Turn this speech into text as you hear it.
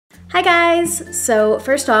Hi guys! So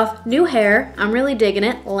first off, new hair. I'm really digging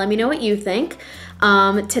it. Let me know what you think.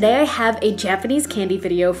 Today I have a Japanese candy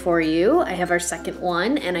video for you. I have our second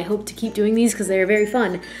one and I hope to keep doing these because they're very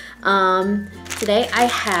fun. Today I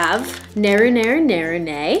have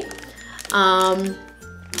Nerunerunerune,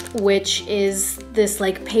 which is this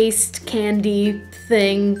like paste candy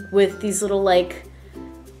thing with these little like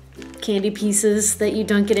candy pieces that you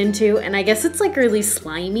dunk it into, and I guess it's like really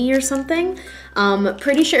slimy or something.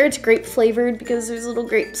 Pretty sure it's grape flavored because there's little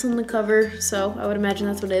grapes on the cover, so I would imagine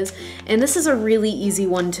that's what it is. And this is a really easy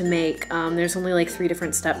one to make. There's only like 3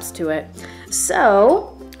 different steps to it.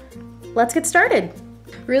 So let's get started.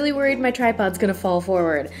 Really worried my tripod's gonna fall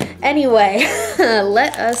forward. Anyway,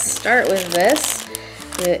 let us start with this.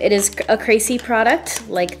 It is a Crazy product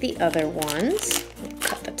like the other ones.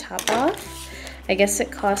 Cut the top off. I guess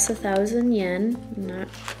it costs 1,000 yen.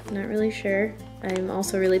 Not really sure. I'm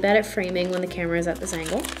also really bad at framing when the camera is at this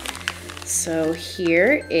angle. So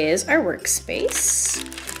here is our workspace.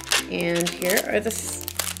 And here are the,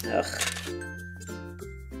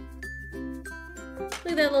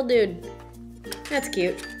 Look at that little dude. That's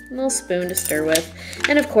cute. A little spoon to stir with.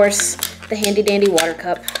 And of course, the handy dandy water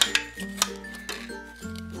cup.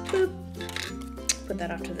 Boop. Put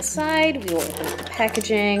that off to the side. We will open up the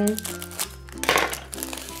packaging.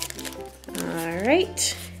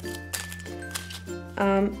 Alright.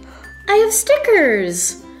 I have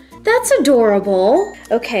stickers! That's adorable!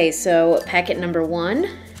 Okay, so packet number 1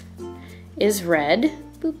 is red.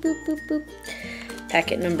 Boop, boop, boop, boop.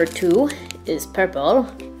 Packet number 2 is purple.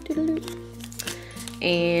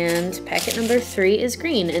 And packet number 3 is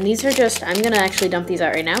green. And these are just, I'm gonna actually dump these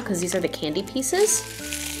out right now because these are the candy pieces.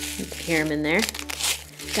 You can hear them in there.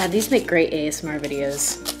 God, these make great ASMR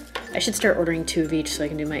videos. I should start ordering 2 of each so I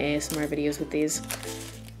can do my ASMR videos with these.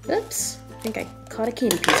 Oops, I think I caught a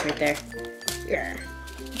candy piece right there. Yeah.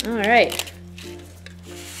 All right.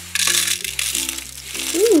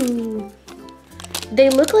 Ooh. They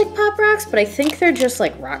look like Pop Rocks, but I think they're just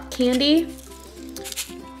like rock candy.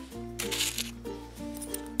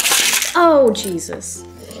 Oh, Jesus.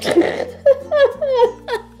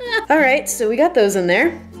 All right, so we got those in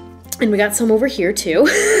there. And we got some over here too,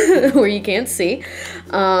 where you can't see.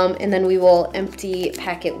 And then we will empty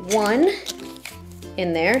packet 1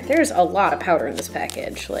 in there. There's a lot of powder in this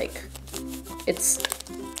package. Like, it's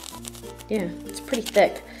pretty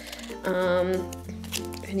thick.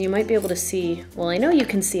 And you might be able to see, well, I know you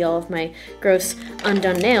can see all of my gross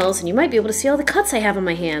undone nails, and you might be able to see all the cuts I have on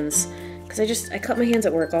my hands. Because I cut my hands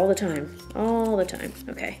at work all the time. All the time.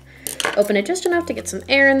 Okay. Open it just enough to get some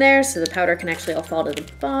air in there so the powder can actually all fall to the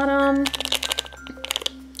bottom.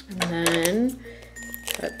 And then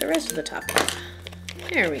put the rest of the top off.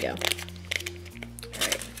 There we go.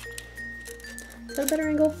 Alright. Is that a better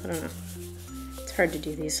angle? I don't know. It's hard to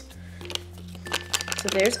do these. So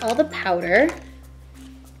there's all the powder.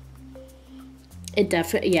 It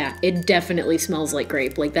definitely smells like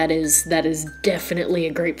grape. Like that is definitely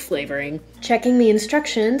a grape flavoring. Checking the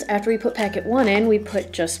instructions, after we put packet 1 in, we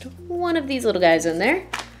put just one of these little guys in there,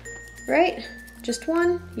 right? Just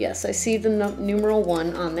one? Yes, I see the numeral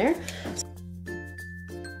 1 on there.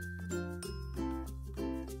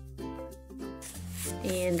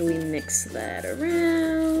 And we mix that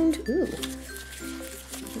around. Ooh,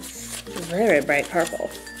 very bright purple.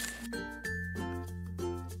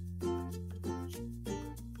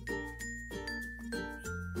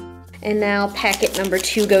 And now packet number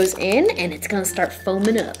 2 goes in and it's gonna start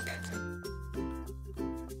foaming up.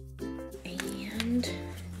 And,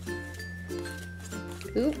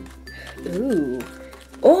 ooh,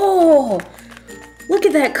 oh, look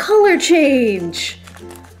at that color change.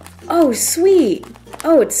 Oh, sweet.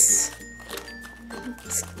 Oh, it's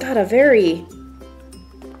got a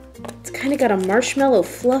it's kind of got a marshmallow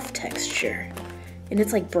fluff texture. And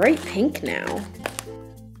it's like bright pink now.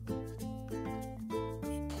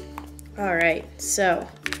 All right, so,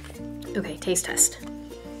 okay, taste test.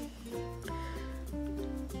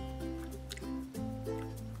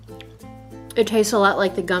 It tastes a lot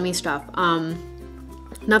like the gummy stuff.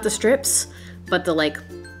 Not the strips, but the like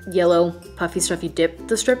yellow puffy stuff you dip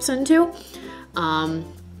the strips into.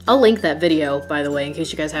 I'll link that video, by the way, in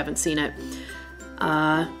case you guys haven't seen it.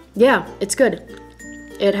 Yeah, it's good.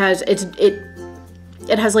 It has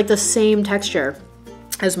like the same texture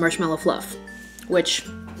as marshmallow fluff, which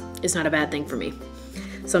is not a bad thing for me.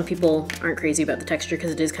 Some people aren't crazy about the texture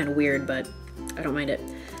because it is kind of weird, but I don't mind it.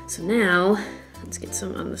 So now, let's get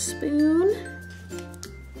some on the spoon.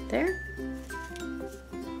 There.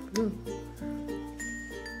 Ooh.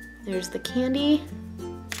 There's the candy.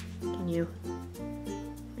 Are you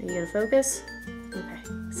gonna focus? Okay,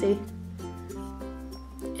 see?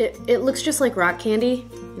 It looks just like rock candy.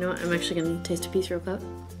 You know what, I'm actually gonna taste a piece real quick.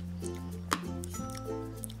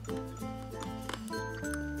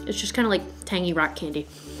 It's just kind of like tangy rock candy.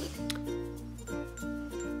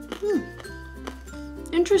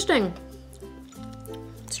 Interesting.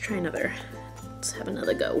 Let's try another. Let's have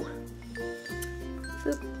another go.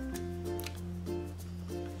 Boop.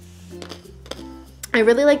 I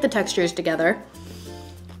really like the textures together.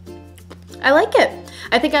 I like it.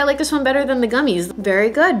 I think I like this one better than the gummies. Very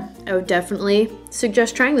good. I would definitely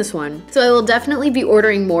suggest trying this one. So I will definitely be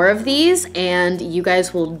ordering more of these, and you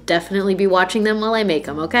guys will definitely be watching them while I make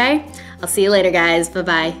them, okay? I'll see you later, guys.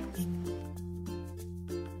 Bye-bye.